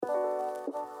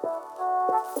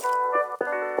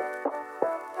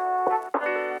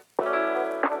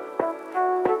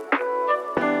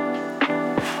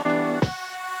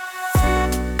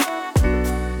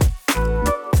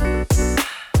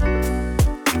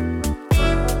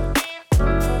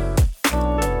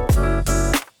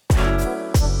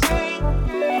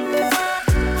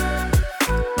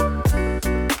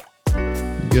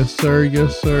sir.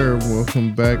 Yes, sir.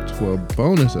 Welcome back to a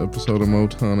bonus episode of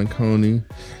Motown and Coney.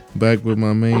 Back with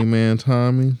my main man,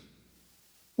 Tommy.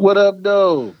 What up,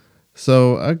 though?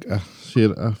 So, I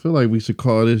feel like we should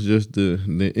call this just the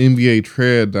NBA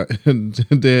trade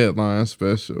deadline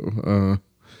special.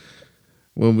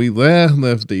 When we last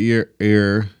left the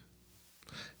air,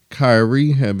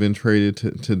 Kyrie had been traded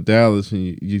to Dallas,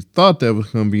 and you thought that was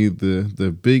going to be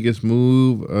the biggest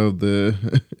move of the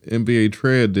NBA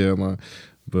trade deadline.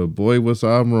 But boy, was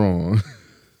I wrong.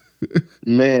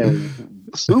 Man,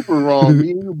 super wrong.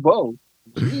 Me and you both.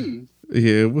 Jeez.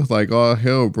 Yeah, it was like all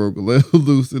hell broke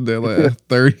loose in that last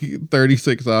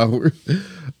 36 hours. Hey,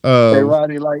 Um,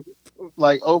 Roddy, like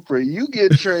Oprah, you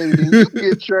get traded and you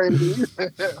get traded.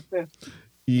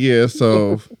 yeah,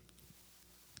 so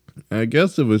I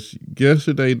guess it was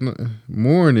yesterday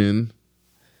morning.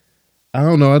 I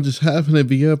don't know. I just happened to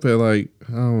be up at like,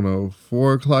 I don't know,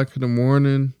 4 o'clock in the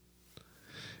morning.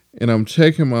 And I'm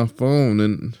checking my phone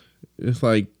and it's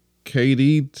like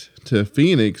KD to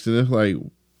Phoenix. And it's like,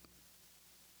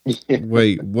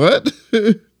 wait, what?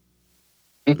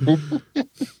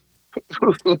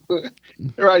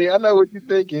 Roddy, I know what you're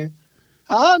thinking.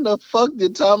 How in the fuck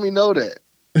did Tommy know that?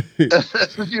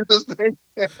 That's what you was thinking.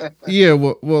 Yeah,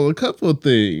 well, a couple of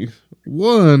things.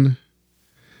 One,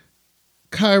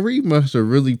 Kyrie must have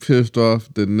really pissed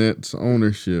off the Nets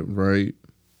ownership, right?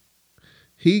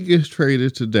 He gets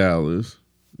traded to Dallas,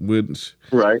 which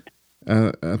Right.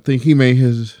 I think he made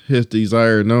his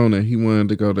desire known that he wanted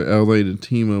to go to LA to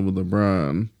team up with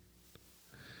LeBron.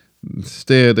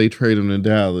 Instead, they trade him to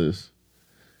Dallas.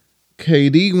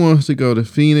 KD wants to go to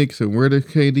Phoenix, and where does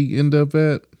KD end up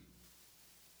at?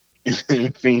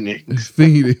 Phoenix.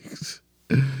 Phoenix.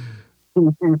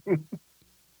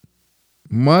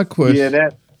 My question. Yeah,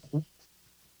 that.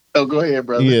 Oh, go ahead,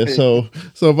 brother. Yeah,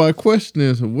 so my question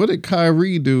is, what did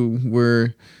Kyrie do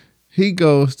where he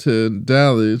goes to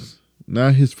Dallas,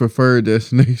 not his preferred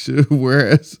destination,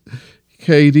 whereas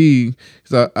KD,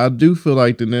 because I do feel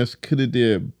like the Nets could have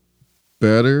did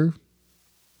better.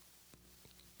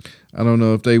 I don't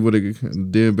know if they would have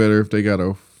did better if they got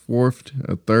a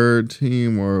third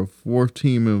team or a fourth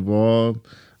team involved.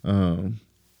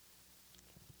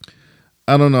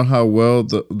 I don't know how well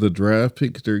the draft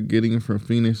picks they're getting from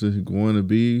Phoenix is going to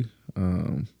be.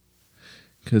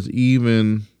 Because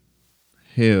even,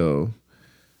 hell,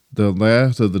 the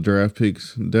last of the draft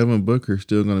picks, Devin Booker's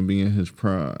still going to be in his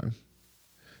prime.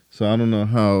 So I don't know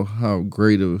how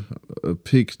great of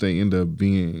picks they end up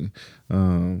being.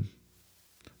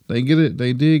 They did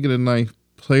get a nice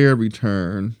player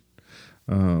return,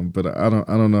 but I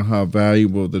don't know how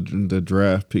valuable the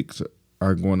draft picks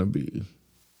are going to be.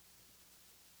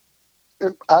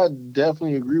 I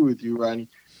definitely agree with you, Ronnie.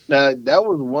 Now, that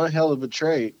was one hell of a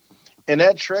trade. And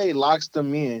that trade locks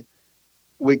them in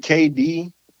with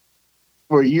KD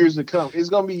for years to come. It's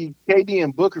going to be KD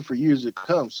and Booker for years to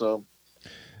come. So,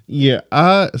 yeah,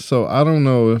 I don't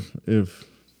know if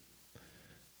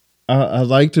I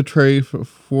like to trade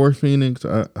for Phoenix,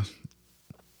 but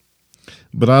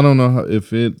I don't know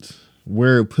if it's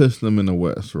where it puts them in the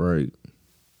West, right?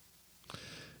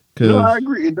 no, I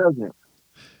agree. It doesn't.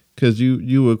 Because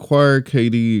you acquire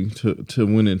KD to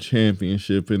win a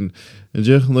championship, and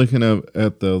just looking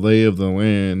at the lay of the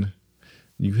land,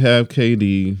 you have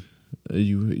KD,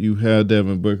 you have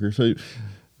Devin Booker, so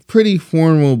pretty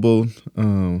formidable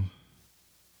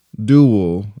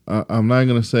duel. I'm not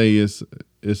gonna say it's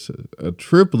a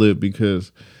triplet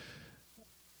because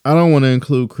I don't want to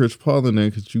include Chris Paul in there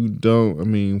because you don't. I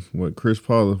mean, what Chris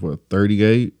Paul is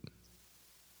 38.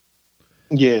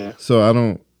 Yeah. So I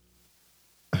don't.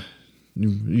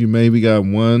 You maybe got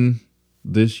one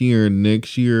this year and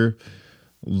next year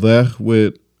left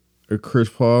with a Chris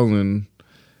Paul, and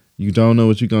you don't know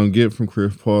what you're going to get from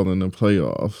Chris Paul in the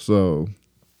playoffs. So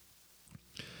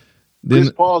then,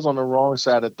 Chris Paul's on the wrong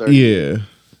side of 30. Yeah.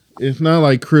 It's not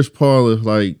like Chris Paul is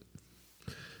like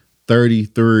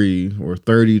 33 or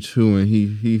 32 and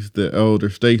he's the elder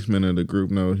statesman of the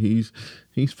group. No, he's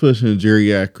pushing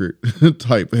geriatric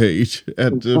type age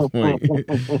at this point.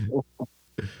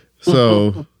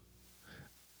 So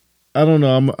I don't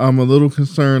know. I'm a little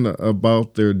concerned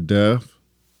about their depth.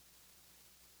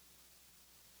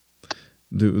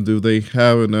 Do they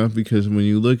have enough? Because when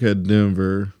you look at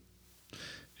Denver,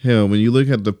 hell, when you look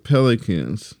at the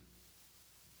Pelicans,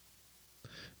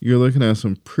 you're looking at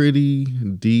some pretty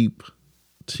deep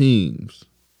teams.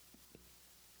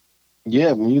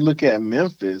 Yeah, when you look at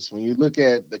Memphis, when you look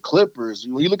at the Clippers,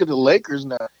 when you look at the Lakers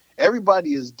now,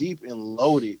 everybody is deep and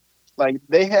loaded. Like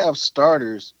they have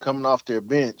starters coming off their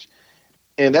bench,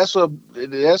 and that's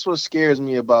what scares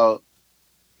me about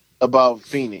about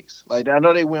Phoenix. Like I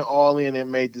know they went all in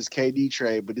and made this KD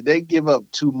trade, but did they give up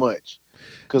too much?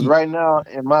 Because Y- right now,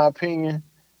 in my opinion,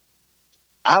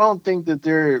 I don't think that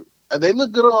they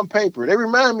look good on paper. They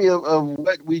remind me of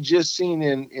what we just seen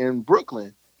in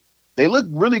Brooklyn. They look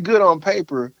really good on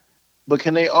paper, but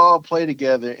can they all play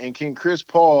together? And can Chris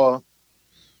Paul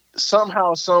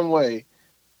somehow, some way,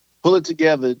 pull it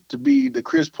together to be the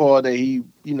Chris Paul that he,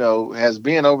 has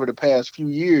been over the past few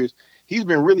years? He's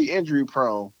been really injury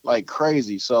prone, like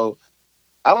crazy. So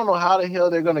I don't know how the hell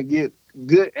they're gonna get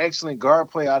good, excellent guard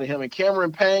play out of him. And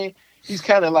Cameron Payne, he's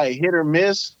kind of like hit or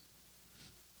miss.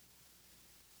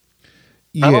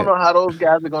 I don't yeah, know how those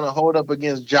guys are gonna hold up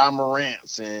against John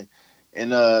Morant's and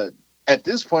at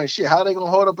this point, shit, how are they gonna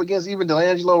hold up against even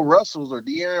D'Angelo Russells or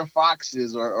De'Aaron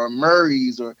Foxes or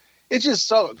Murray's or it's just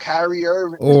so Kyrie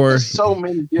Irving. It's or just so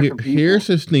many different here's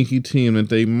people. a sneaky team that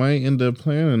they might end up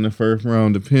playing in the first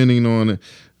round, depending on it.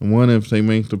 One, if they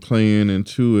make the play in, and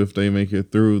two, if they make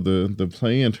it through the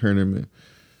play in tournament.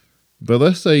 But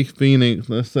let's say Phoenix,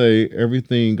 let's say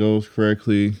everything goes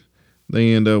correctly,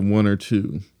 they end up one or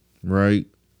two, right?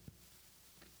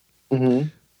 Hmm.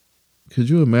 Could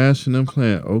you imagine them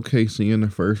playing OKC in the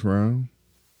first round?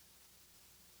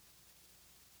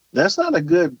 That's not a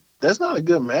good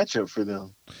matchup for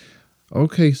them.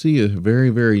 OKC is very,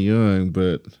 very young,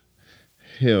 but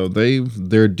hell,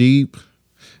 they're deep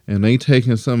and they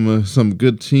taking some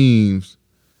good teams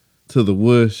to the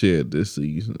woodshed this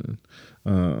season.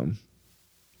 Um,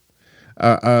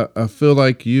 I feel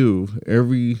like this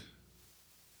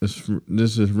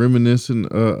is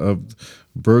reminiscent of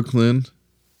Brooklyn,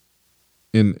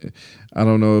 and I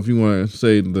don't know if you want to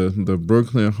say the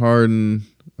Brooklyn Harden,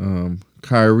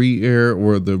 Kyrie era,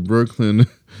 or the Brooklyn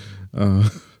uh,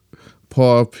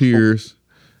 Paul Pierce,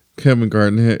 Kevin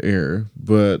Garnett era,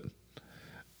 but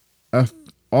I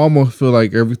almost feel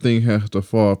like everything has to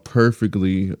fall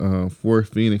perfectly for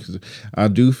Phoenix. I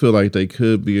do feel like they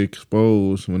could be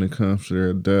exposed when it comes to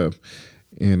their depth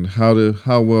and how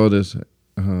well does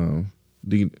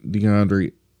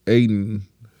DeAndre Ayton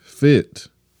fit.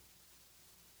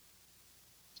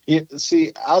 Yeah,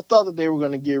 see, I thought that they were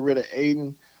going to get rid of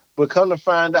Aiden, but come to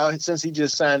find out, since he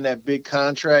just signed that big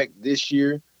contract this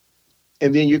year,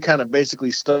 and then you're kind of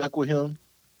basically stuck with him.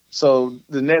 So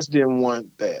the Nets didn't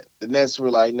want that. The Nets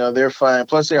were like, no, they're fine.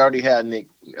 Plus, they already had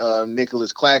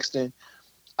Nicholas Claxton.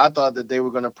 I thought that they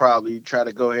were going to probably try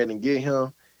to go ahead and get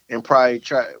him and probably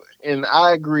try. And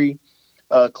I agree.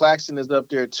 Claxton is up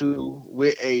there too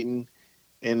with Aiden,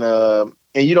 and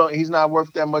you don't. He's not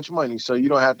worth that much money, so you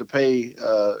don't have to pay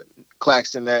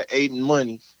Claxton that Aiden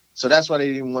money. So that's why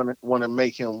they didn't want to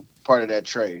make him part of that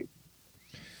trade.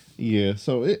 Yeah,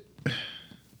 so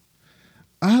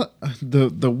I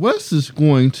the West is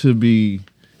going to be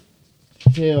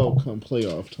hell come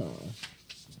playoff time.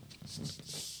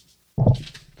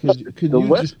 Could The you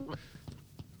just West,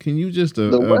 can you just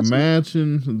the West,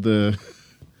 imagine the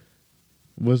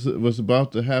what's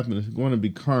about to happen? It's going to be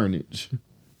carnage.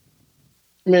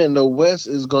 man, the West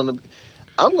is gonna.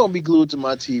 I'm gonna be glued to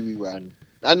my TV, Rodney.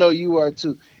 I know you are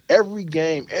too. Every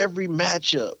game, every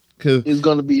matchup Cause, is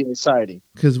gonna be exciting.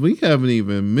 Cause we haven't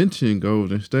even mentioned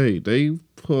Golden State. They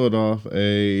pulled off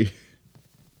a.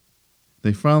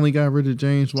 They finally got rid of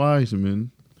James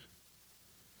Wiseman.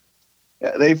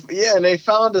 And they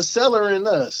found a seller in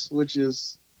us, which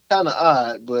is kind of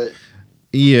odd, but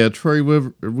Yeah, Troy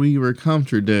Weaver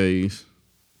Comfort days.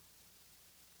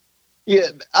 yeah,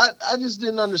 I just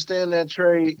didn't understand that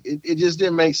trade. It just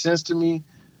didn't make sense to me.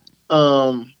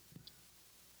 Um,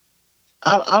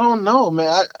 I don't know,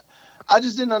 man. I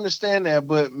just didn't understand that,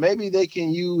 but maybe they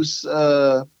can use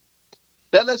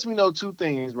that lets me know two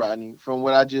things, Rodney, from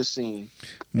what I just seen,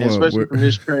 and What? especially from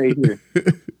this trade here.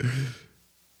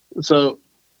 So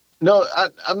no,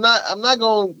 I'm not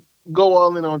gonna go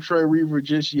all in on Trey Weaver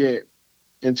just yet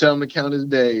and tell him to count his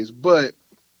days, but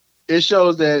it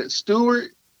shows that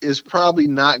Stewart is probably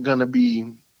not gonna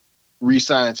be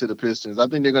re-signed to the Pistons. I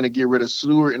think they're gonna get rid of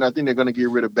Stewart, and I think they're gonna get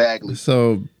rid of Bagley.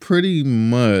 So pretty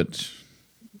much,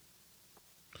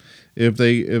 if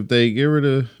they get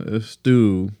rid of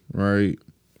Stu, right?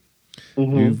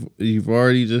 Mm-hmm. You've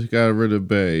already just got rid of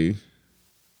Bay.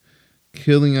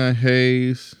 Killian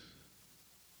Hayes.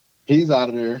 He's out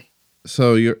of there.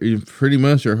 So you pretty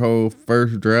much your whole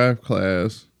first draft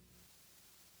class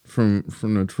from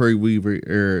the Trey Weaver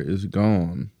era is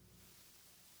gone.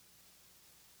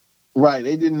 Right.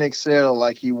 They didn't excel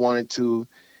like he wanted to,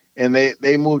 and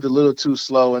they moved a little too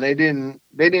slow, and they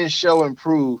didn't show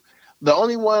improve. The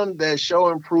only one that show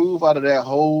improve out of that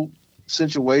whole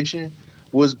situation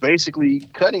was basically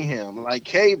Cunningham. Like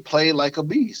Cade played like a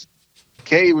beast.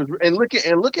 Cade was, and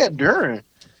look at Duran.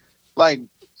 Like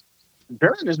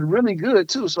Duran is really good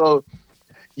too. So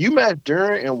you match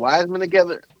Duran and Wiseman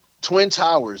together, twin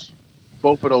towers,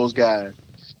 both of those guys.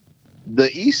 The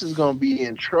East is gonna be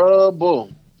in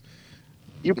trouble.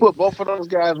 You put both of those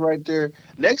guys right there.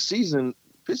 Next season,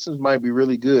 Pistons might be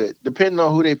really good, depending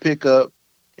on who they pick up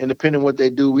and depending on what they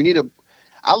do. We need a.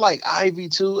 I like Ivy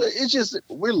too. It's just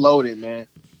we're loaded, man.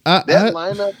 I That I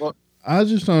lineup. I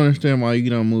just don't understand why you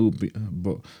don't move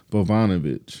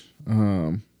Bovanovic.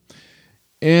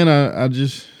 And I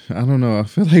don't know. I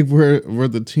feel like we're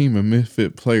the team of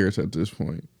misfit players at this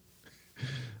point.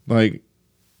 Like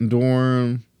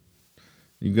Dorn,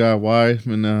 you got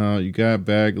Wiseman now, you got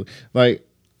Bagley. Like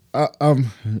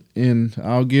and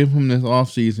I'll give him this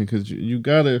offseason because you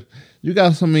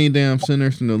got so many damn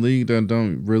centers in the league that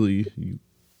don't really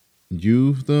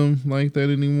use them like that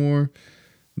anymore.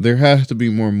 There has to be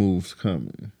more moves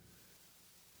coming.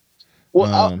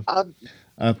 Well, Um,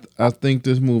 I think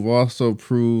this move also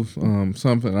proves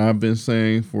something I've been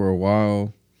saying for a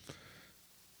while.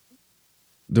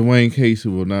 Dwayne Casey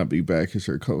will not be back as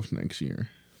her coach next year.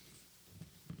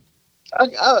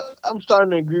 I'm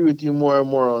starting to agree with you more and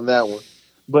more on that one.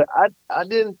 But I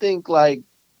didn't think like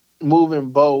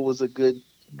moving Bo was a good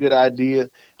idea.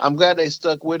 I'm glad they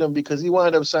stuck with him because he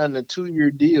wound up signing a 2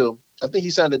 year deal. I think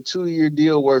he signed a 2 year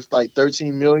deal worth like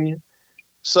 13 million.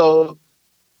 So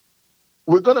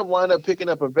we're gonna wind up picking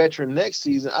up a veteran next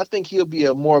season. I think he'll be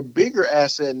a more bigger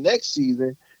asset next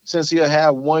season since he'll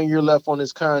have 1 year left on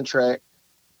his contract.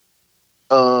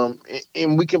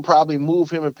 And we can probably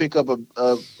move him and pick up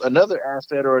another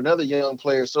asset or another young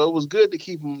player. So it was good to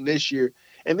keep him this year.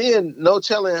 And then no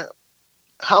telling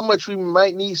how much we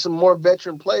might need some more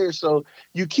veteran players. So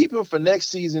you keep him for next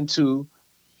season too.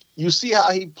 You see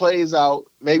how he plays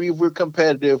out. Maybe if we're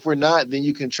competitive, if we're not, then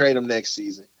you can trade him next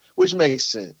season, which makes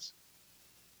sense.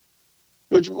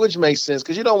 Which makes sense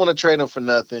because you don't want to trade him for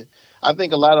nothing. I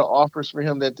think a lot of offers for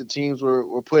him that the teams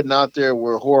were putting out there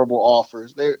were horrible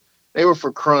offers. They were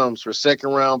for crumbs, for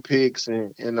second round picks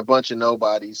and a bunch of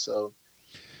nobodies. So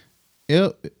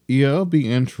It'll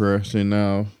be interesting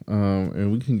now,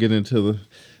 and we can get into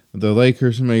the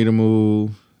Lakers made a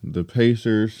move, the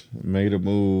Pacers made a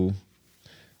move.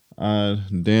 I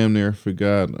damn near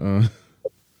forgot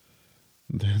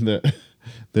that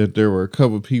that there were a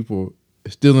couple people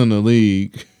still in the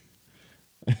league.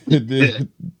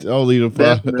 Only the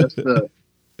that's messed up.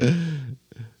 five.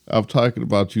 I'm talking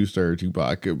about you, Serge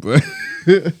Ibaka, but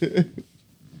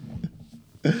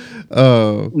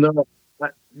uh, No,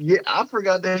 yeah, I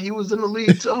forgot that he was in the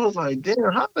league too. I was like,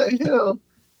 damn, how the hell?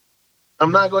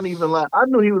 I'm not going to even lie. I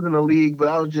knew he was in the league, but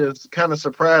I was just kind of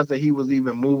surprised that he was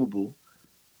even movable.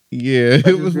 yeah, I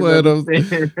it just was didn't one of those.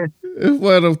 understand. It's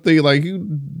one of those things like you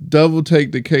double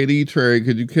take the KD trade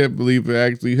because you can't believe it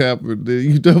actually happened. Then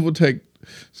you double take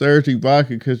Serge Ibaka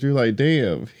because you're like,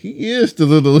 damn, he is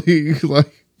still in the league.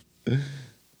 Like,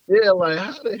 Yeah, like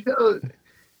how the hell?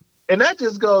 And that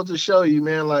just goes to show you,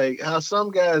 man, like how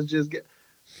some guys just get.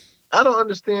 I don't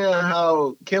understand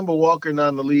how Kemba Walker not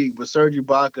in the league, but Serge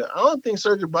Ibaka. I don't think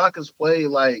Serge Ibaka's played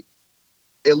like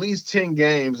at least 10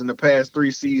 games in the past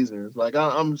 3 seasons. Like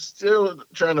I'm still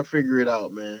trying to figure it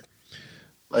out, man.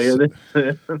 Like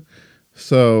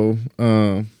so,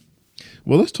 well,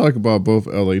 let's talk about both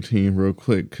LA teams real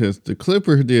quick because the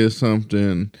Clippers did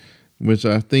something which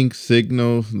I think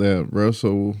signals that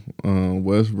Russell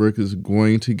Westbrook is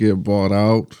going to get bought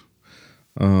out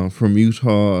from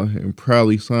Utah and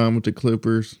probably sign with the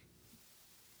Clippers.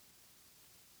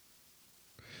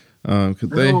 Because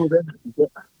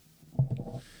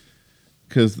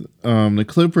no, the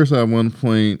Clippers at one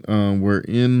point were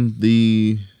in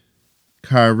the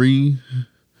Kyrie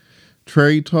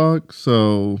trade talk,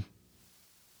 so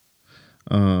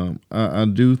I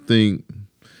do think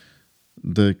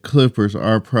the Clippers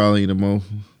are probably the most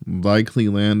likely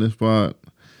landing spot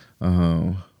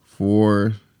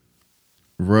for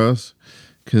Russ,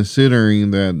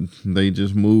 considering that they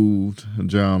just moved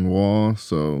John Wall.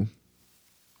 So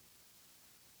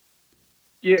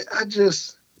yeah,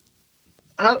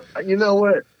 you know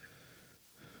what?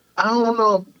 I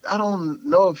don't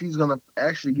know if he's gonna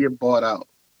actually get bought out.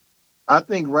 I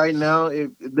think right now,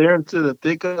 if they're into the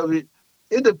thick of it,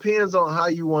 it depends on how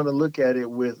you want to look at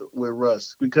it with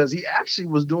Russ because he actually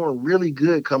was doing really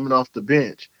good coming off the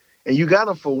bench, and you got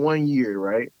him for 1 year,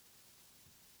 right?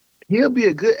 He'll be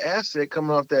a good asset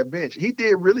coming off that bench. He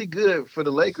did really good for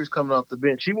the Lakers coming off the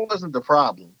bench. He wasn't the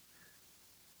problem.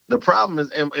 The problem is,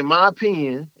 in my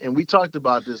opinion, and we talked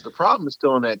about this, the problem is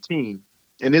still on that team,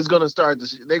 and it's going to start.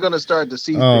 They're going to start to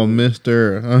see oh, things.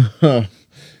 Mister,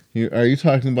 are you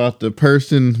talking about the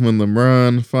person when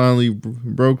LeBron finally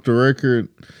broke the record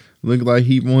looked like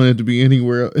he wanted to be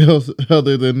anywhere else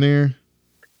other than there.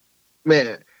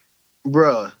 Man,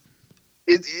 bruh,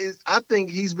 I think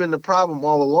he's been the problem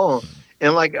all along.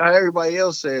 And like how everybody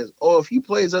else says, oh, if he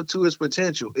plays up to his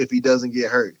potential, if he doesn't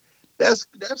get hurt, that's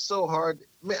so hard.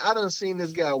 Man, I done seen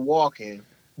this guy walking,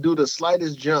 do the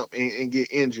slightest jump and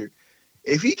get injured.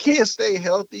 If he can't stay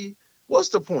healthy, what's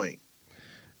the point?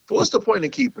 What's the point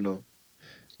of keeping him?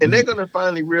 And they're gonna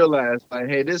finally realize, like,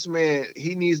 hey, this man,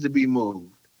 he needs to be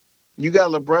moved. You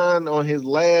got LeBron on his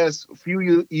last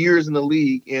few years in the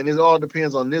league, and it all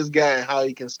depends on this guy and how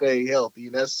he can stay healthy.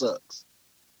 And that sucks.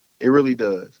 It really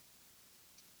does.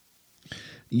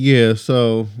 Yeah,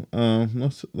 so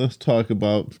let's talk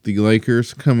about the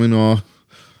Lakers coming off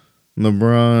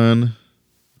LeBron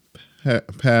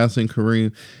passing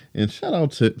Kareem, and shout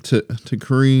out to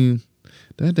Kareem.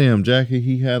 That damn jacket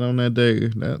he had on that day,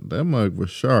 that mug was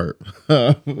sharp.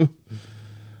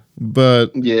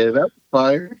 But Yeah, that's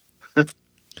fire.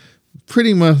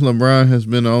 pretty much LeBron has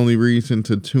been the only reason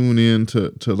to tune in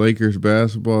to Lakers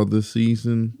basketball this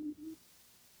season.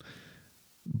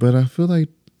 But I feel like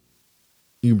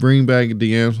you bring back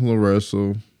D'Angelo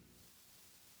Russell.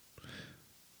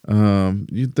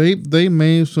 They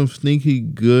made some sneaky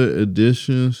good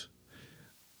additions.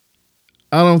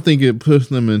 I don't think it puts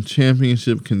them in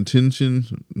championship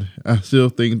contention. I still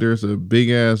think there's a big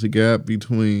ass gap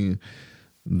between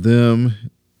them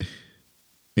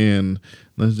and,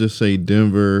 let's just say,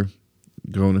 Denver,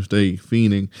 Golden State,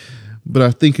 Phoenix. But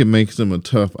I think it makes them a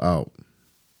tough out.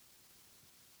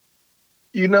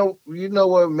 You know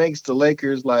what makes the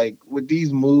Lakers, like, with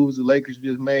these moves the Lakers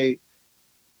just made,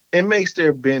 it makes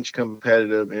their bench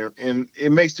competitive, and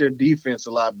it makes their defense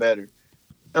a lot better.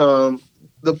 Um,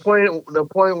 the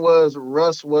point was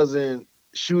Russ wasn't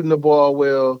shooting the ball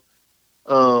well.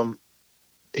 Um,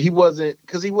 he wasn't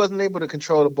able to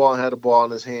control the ball and had the ball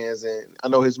in his hands. And I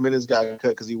know his minutes got cut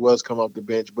because he was coming off the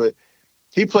bench, but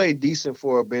he played decent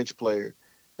for a bench player.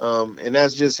 And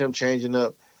that's just him changing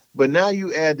up. But now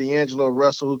you add D'Angelo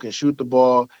Russell, who can shoot the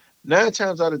ball. 9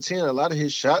 times out of 10, a lot of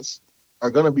his shots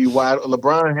are going to be wide.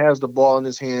 LeBron has the ball in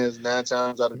his hands 9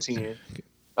 times out of 10.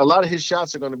 A lot of his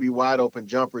shots are going to be wide open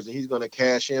jumpers, and he's going to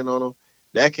cash in on them.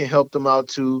 That can help them out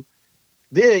too.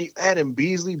 Then you add in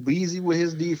Beasley with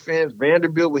his defense,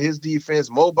 Vanderbilt with his defense,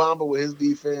 Mo Bamba with his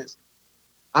defense.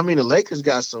 I mean, the Lakers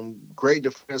got some great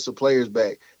defensive players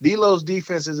back. D'Lo's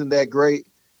defense isn't that great,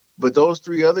 but those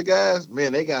three other guys,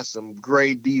 man, they got some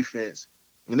great defense,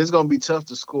 and it's going to be tough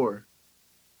to score.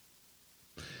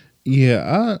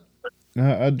 Yeah,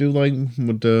 I do like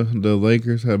what the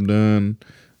Lakers have done.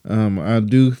 I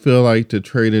do feel like the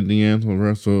trade of D'Angelo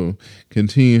Russell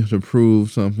continues to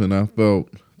prove something I felt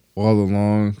all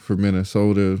along for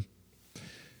Minnesota.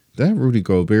 That Rudy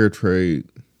Gobert trade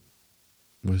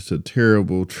was a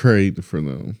terrible trade for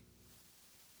them.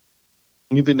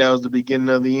 You think that was the beginning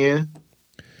of the end?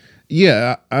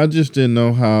 Yeah, I just didn't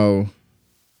know how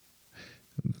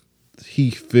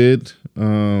he fit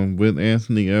with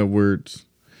Anthony Edwards,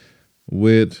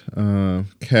 with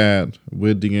Cat,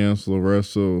 with D'Angelo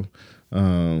Russell.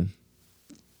 Um,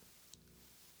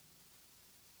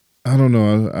 I don't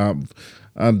know.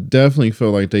 I definitely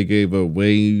felt like they gave up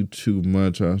way too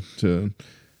much to.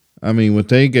 I mean, what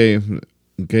they gave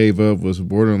up was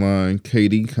borderline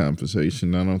KD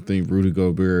compensation. I don't think Rudy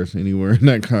Gobert is anywhere in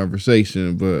that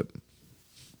conversation, but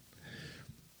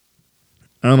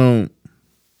I don't.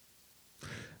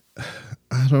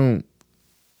 I don't.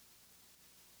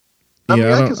 I mean,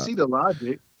 Yeah, I I can don't. see the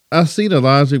logic. I see the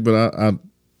logic, but I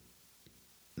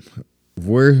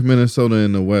where's Minnesota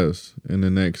in the West in the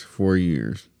next 4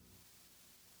 years?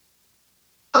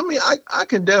 I mean, I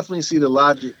can definitely see the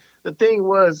logic. The thing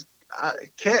was,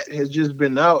 Cat has just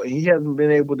been out, and he hasn't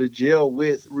been able to gel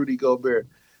with Rudy Gobert.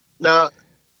 Now,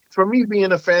 for me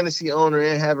being a fantasy owner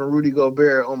and having Rudy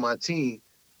Gobert on my team,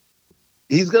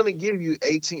 he's going to give you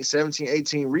 18, 17,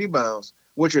 18 rebounds,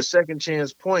 which are second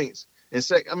chance points. And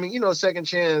second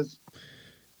chance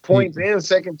He, points and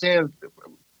second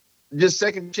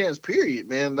chance period,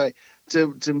 man. Like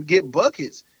to get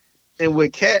buckets. And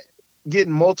with Cat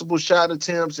getting multiple shot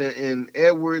attempts and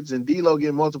Edwards and D'Lo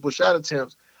getting multiple shot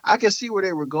attempts, I can see where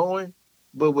they were going.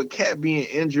 But with Cat being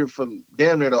injured for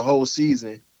damn near the whole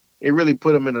season, it really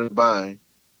put him in a bind.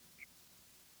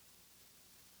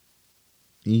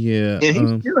 yeah, And he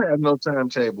still has no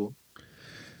timetable.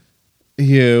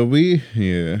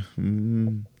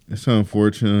 It's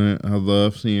unfortunate. I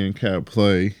love seeing Cat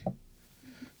play,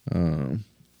 um,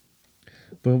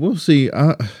 but we'll see.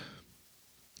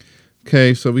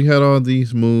 Okay, so we had all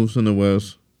these moves in the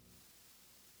West.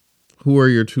 Who are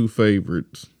your two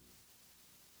favorites?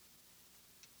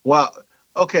 Wow.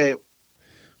 Okay.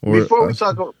 Or Before we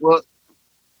talk,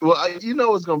 you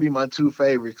know it's gonna be my two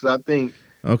favorites because I think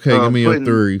okay, give me your putting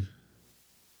three.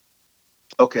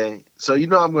 okay. So you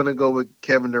know I'm gonna go with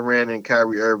Kevin Durant and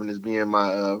Kyrie Irving as being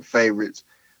my favorites.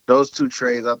 Those two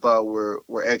trades I thought were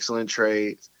excellent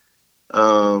trades.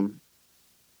 Um,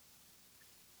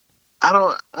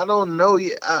 I don't know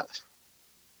yet.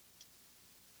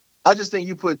 I just think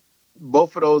you put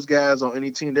both of those guys on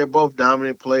any team. They're both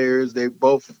dominant players. They're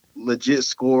both legit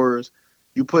scorers.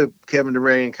 You put Kevin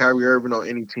Durant and Kyrie Irving on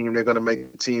any team, they're gonna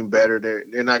make the team better.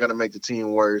 They're not gonna make the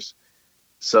team worse.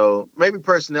 So maybe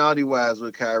personality wise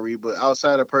with Kyrie, but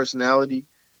outside of personality,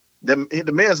 the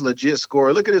man's a legit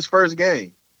scorer. Look at his first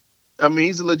game. I mean,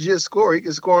 he's a legit scorer. He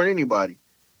can score on anybody.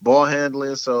 Ball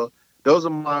handling. So those are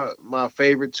my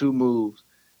favorite two moves.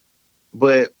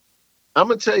 But I'm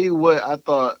gonna tell you what I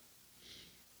thought.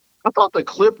 I thought the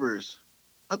Clippers.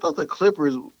 I thought the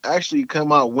Clippers actually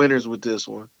come out winners with this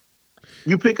one.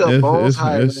 You pick up Bones It's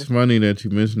Highland. funny that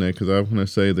you mentioned that because I want to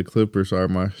say the Clippers are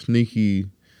my sneaky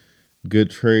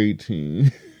good trade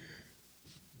team.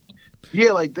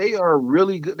 Yeah, like they are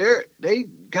really good. They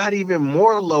got even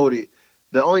more loaded.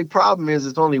 The only problem is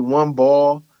it's only one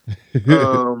ball. And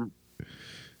Um,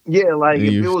 yeah, like if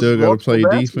you it was still got to multiple play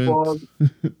defense. basketballs,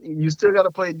 you still got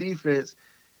to play defense.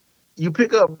 You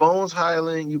pick up Bones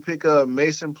Highland, you pick up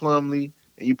Mason Plumlee,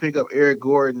 and you pick up Eric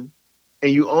Gordon,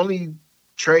 and you only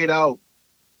trade out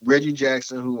Reggie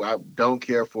Jackson, who I don't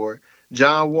care for,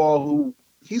 John Wall, who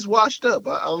he's washed up.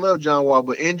 I love John Wall,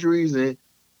 but injuries and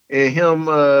him,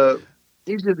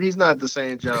 he's not the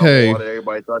same John Wall Okay, that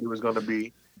everybody thought he was going to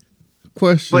be.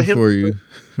 question But him, for you,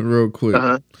 real quick.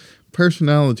 uh-huh.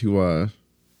 Personality wise,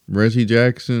 Reggie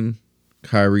Jackson,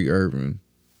 Kyrie Irving.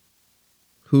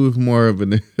 Who's more of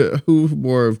an who's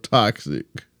more of toxic?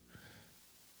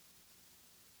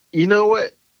 You know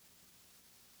what?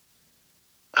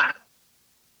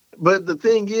 But the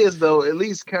thing is, though, at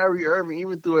least Kyrie Irving,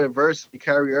 even through adversity,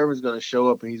 Kyrie Irving's going to show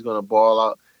up and he's going to ball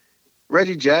out.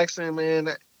 Reggie Jackson, man,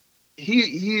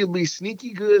 he'll be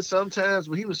sneaky good sometimes,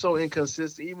 but he was so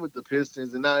inconsistent, even with the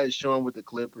Pistons, and now he's showing with the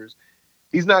Clippers.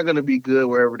 He's not going to be good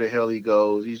wherever the hell he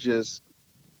goes.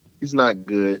 He's not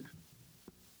good.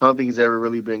 I don't think he's ever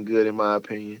really been good, in my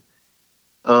opinion.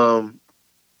 Um,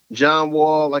 John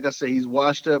Wall, like I said, he's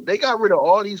washed up. They got rid of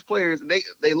all these players.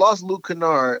 They lost Luke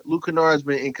Kennard. Luke Kennard's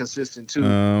been inconsistent too.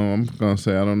 I'm gonna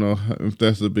say I don't know if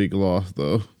that's a big loss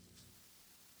though.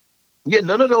 Yeah,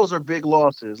 none of those are big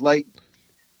losses. Like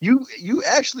you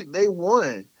actually they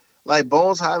won. Like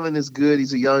Bones Highland is good.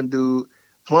 He's a young dude.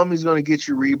 Plumlee's gonna get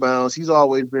you rebounds. He's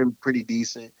always been pretty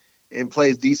decent and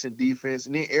plays decent defense.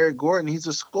 And then Eric Gordon, he's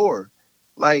a scorer.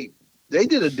 Like they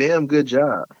did a damn good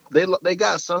job. They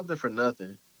got something for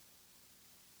nothing.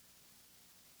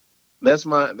 That's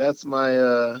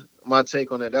my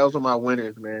take on that. Those are my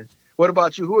winners, man. What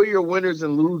about you? Who are your winners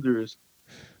and losers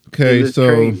in Okay, this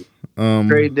so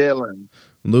trade deadline?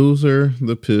 loser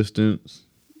the Pistons.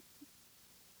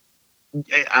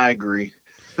 I agree.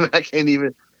 I can't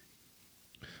even.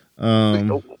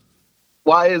 Um,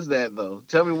 Why is that though?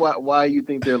 Tell me why you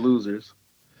think they're losers.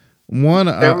 one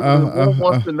The world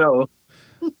wants to know.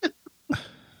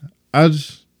 I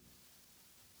just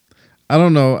I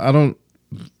don't know. I don't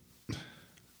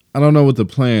know what the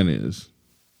plan is.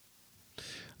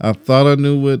 I thought I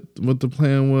knew what the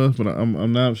plan was, but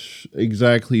I'm not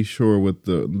exactly sure what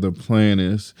the plan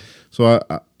is. So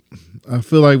I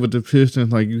feel like with the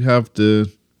Pistons, like you have to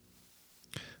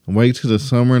wait till the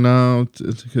summer now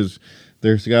because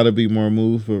there's got to be more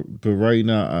moves. But right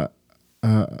now,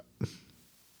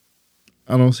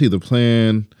 I don't see the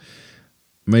plan.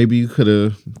 Maybe you could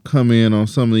have come in on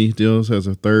some of these deals as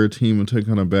a third team and took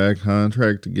on a bad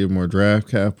contract to get more draft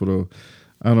capital.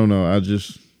 I don't know. I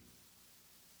just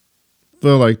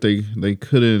feel like they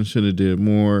could have and should have did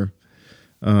more.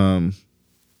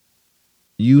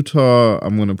 Utah,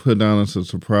 I'm going to put down as a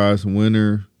surprise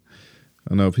winner.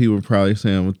 I know people are probably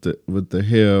saying with the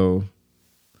hell,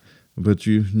 but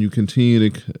you continue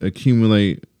to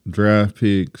accumulate draft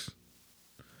picks,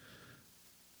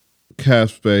 cap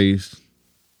space.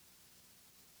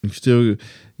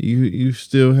 You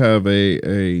still have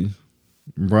a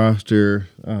roster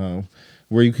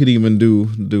where you could even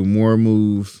do more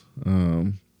moves.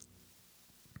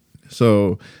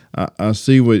 So I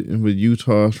see what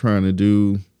Utah's trying to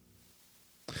do.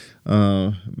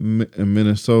 In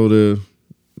Minnesota,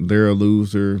 they're a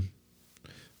loser.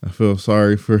 I feel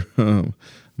sorry for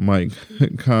Mike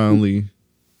Conley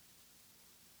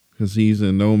because he's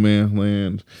in no man's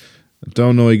land. I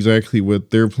don't know exactly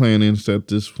what their plan is at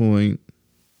this point.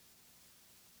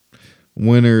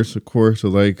 Winners, of course, the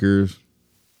Lakers.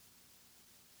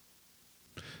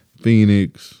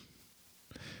 Phoenix,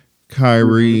 Hmm.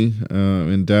 Kyrie,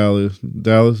 in Dallas.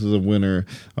 Dallas is a winner.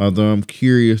 Although I'm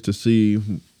curious to see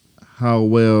how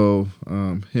well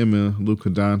him and Luka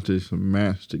Doncic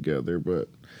match together. But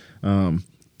um,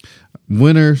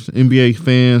 winners, NBA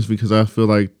fans, because I feel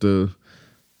like the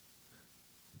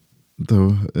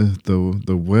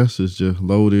West is just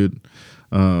loaded.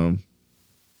 Um,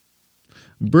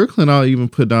 Brooklyn, I'll even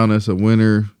put down as a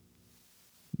winner.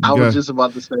 You I was got just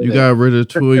about to say you that. got rid of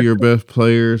two of your best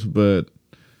players, but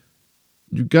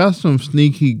you got some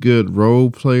sneaky good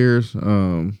role players.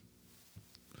 You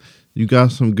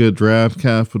got some good draft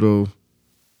capital.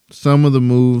 Some of the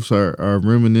moves are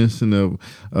reminiscent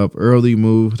of early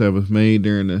moves that was made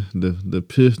during the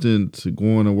Pistons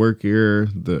going to work era,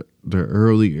 the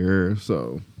early era.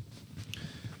 So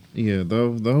yeah,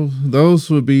 those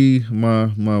would be my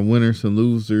winners and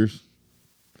losers.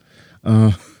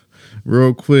 Uh,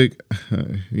 real quick,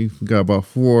 we got about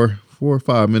 4 or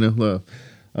 5 minutes left.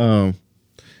 Um,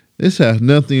 this has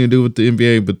nothing to do with the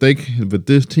NBA, but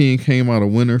this team came out a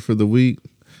winner for the week.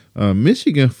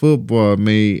 Michigan football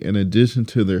made an addition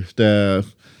to their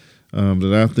staff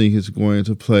that I think is going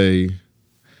to play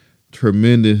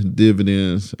tremendous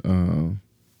dividends the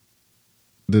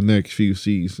next few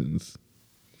seasons.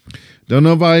 Don't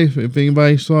know if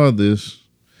anybody saw this.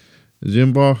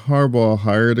 Jim Harbaugh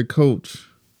hired a coach,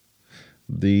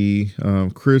 the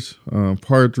Chris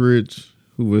Partridge,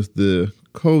 who was the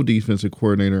co-defensive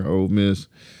coordinator at Ole Miss,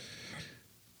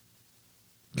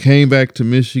 came back to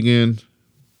Michigan.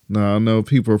 Now I know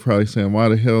people are probably saying, "Why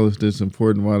the hell is this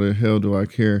important? Why the hell do I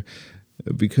care?"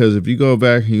 Because if you go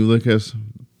back and you look at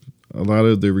a lot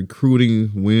of the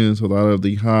recruiting wins, a lot of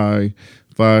the high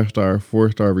 5-star,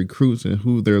 4-star recruits, and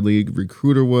who their league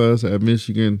recruiter was at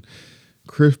Michigan,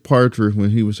 Chris Partridge,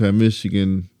 when he was at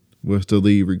Michigan, was the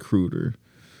lead recruiter.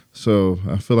 So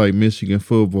I feel like Michigan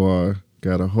football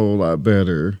got a whole lot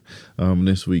better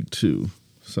this week too.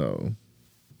 So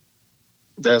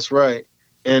That's right.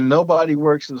 And nobody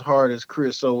works as hard as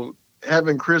Chris. So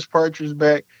having Chris Partridge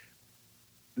back,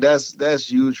 that's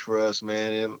huge for us,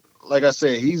 man. And like I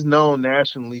said, he's known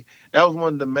nationally. That was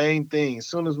one of the main things. As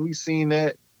soon as we seen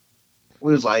that,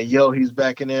 we was like, "Yo, he's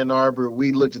back in Ann Arbor."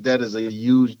 We looked at that as a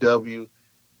huge W.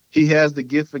 He has the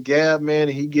gift for gab, man,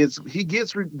 and he gets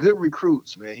good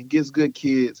recruits, man. He gets good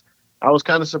kids. I was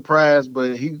kind of surprised,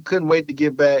 but he couldn't wait to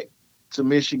get back to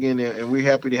Michigan, and we're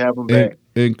happy to have him back.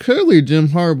 and clearly Jim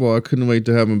Harbaugh, I couldn't wait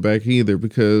to have him back either,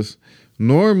 because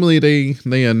normally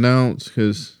they announce,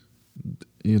 because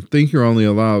you think you're only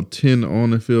allowed 10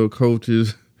 on the field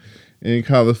coaches in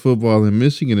college football, and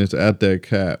Michigan is at that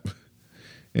cap.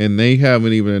 And they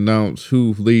haven't even announced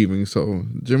who's leaving. So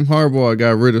Jim Harbaugh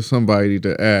got rid of somebody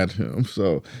to add him.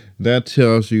 So that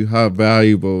tells you how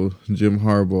valuable Jim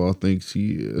Harbaugh thinks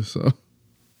he is. So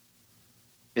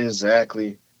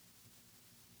Exactly,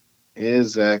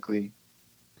 exactly.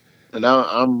 And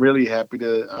I'm really happy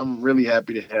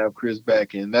to have Chris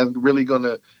back, and that's really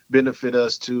gonna benefit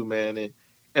us too, man.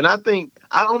 And I think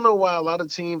I don't know why a lot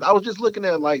of teams. I was just looking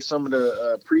at like some of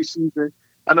the preseason.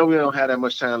 I know we don't have that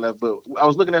much time left, but I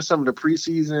was looking at some of the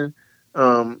preseason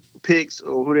picks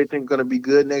or who they think going to be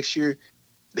good next year.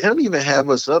 They don't even have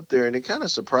us up there, and it kind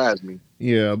of surprised me.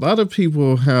 yeah, a lot of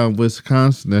people have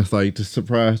Wisconsin as like the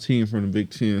surprise team from the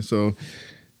Big Ten. So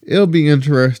it'll be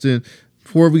interesting.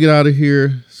 Before we get out of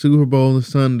here, Super Bowl is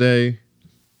Sunday.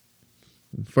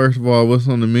 First of all, what's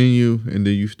on the menu? And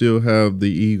do you still have the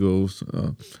Eagles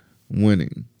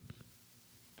winning?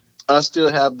 I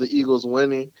still have the Eagles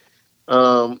winning.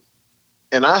 Um,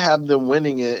 and I have them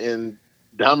winning in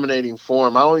dominating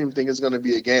form. I don't even think it's going to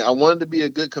be a game. I want it to be a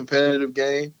good competitive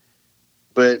game,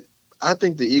 but I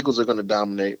think the Eagles are going to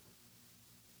dominate.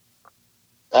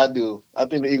 I do. I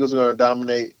think the Eagles are going to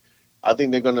dominate. I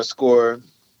think they're going to score.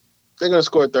 They're going to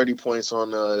score 30 points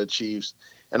on the Chiefs,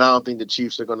 and I don't think the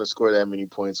Chiefs are going to score that many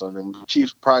points on them. The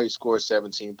Chiefs probably score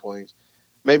 17 points,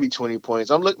 maybe 20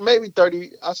 points. I'm look maybe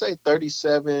 30. I say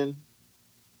 37.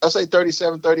 I say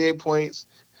 37, 38 points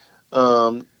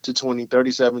to 20,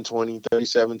 37, 20,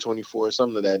 37, 24,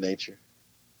 something of that nature.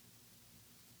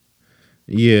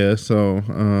 Yeah, so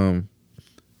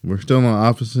we're still on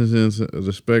opposite ends of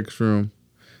the spectrum.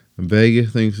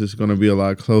 Vegas thinks it's going to be a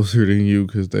lot closer than you,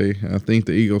 because I think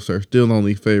the Eagles are still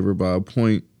only favored by 1.5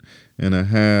 points.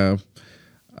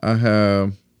 I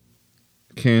have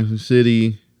Kansas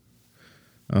City.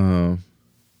 Uh,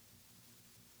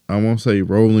 I won't say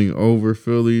rolling over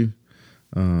Philly.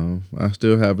 I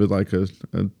still have it like a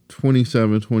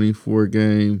 27-24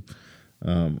 game.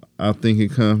 I think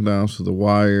it comes down to the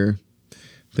wire.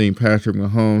 I think Patrick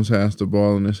Mahomes has the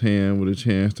ball in his hand with a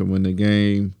chance to win the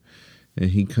game, and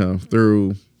he comes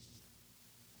through.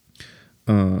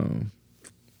 Um,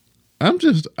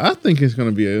 I think it's going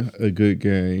to be a good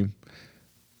game.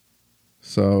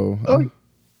 So, Oh,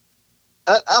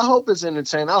 I hope it's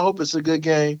entertaining. I hope it's a good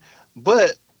game.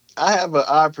 But I have an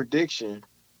odd prediction,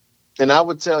 and I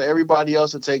would tell everybody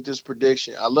else to take this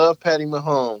prediction. I love Patty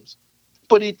Mahomes,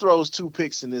 but he throws 2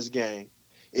 picks in this game.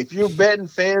 If you're betting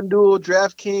FanDuel,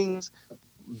 DraftKings,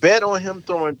 bet on him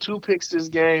throwing 2 picks this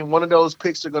game. One of those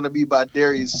picks are going to be by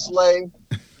Darius Slay.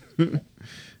 big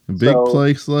So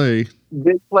play Slay.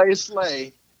 big play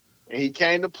Slay, and he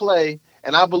came to play.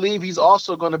 And I believe he's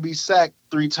also going to be sacked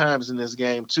 3 times in this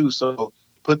game too. So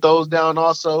put those down.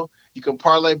 Also, you can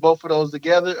parlay both of those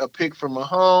together: a pick for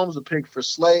Mahomes, a pick for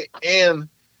Slay, and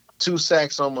 2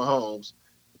 sacks on Mahomes.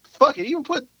 Fuck it, even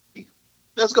put.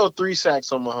 Let's go 3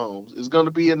 sacks on Mahomes. It's going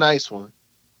to be a nice one.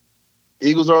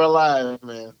 Eagles are alive,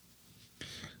 man.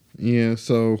 Yeah,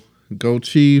 so go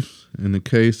Chiefs. In the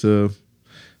case of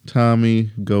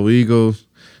Tommy, go Eagles.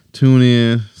 Tune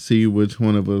in, see which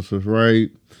one of us was right.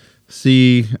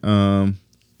 See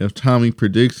if Tommy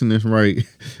prediction is right.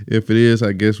 If it is,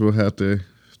 I guess we'll have to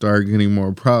start getting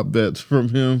more prop bets from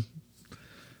him.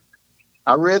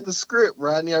 I read the script,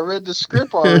 Rodney. I read the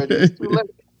script already. It's too late.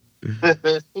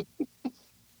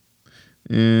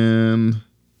 And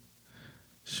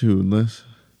let's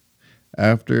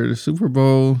after the Super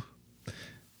Bowl.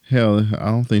 Hell, I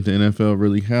don't think the NFL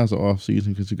really has an off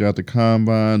season because you got the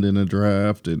combine and the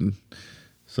draft, and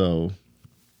so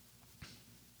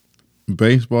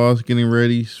baseball's getting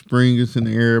ready. Spring is in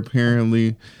the air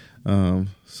apparently.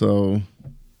 So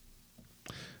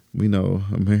we know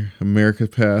America's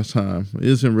pastime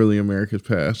isn't really America's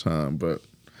pastime, but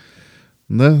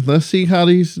let's see how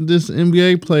this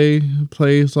NBA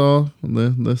plays off.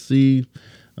 Let's see.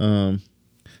 Hell,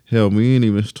 we ain't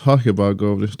even talking about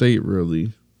Golden State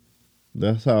really.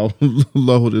 That's how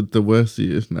loaded the West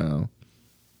is now.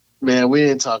 Man, we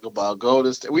didn't talk about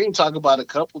Golden State. We didn't talk about a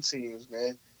couple teams,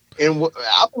 man. And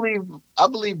I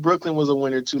believe Brooklyn was a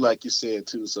winner too, like you said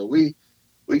too. So we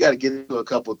got to get into a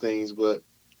couple things, but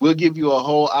we'll give you a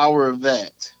whole hour of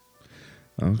that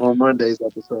on Monday's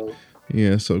episode.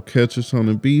 Yeah, so catch us on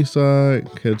the B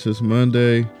side, catch us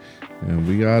Monday, and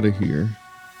we out of here.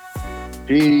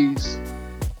 Peace.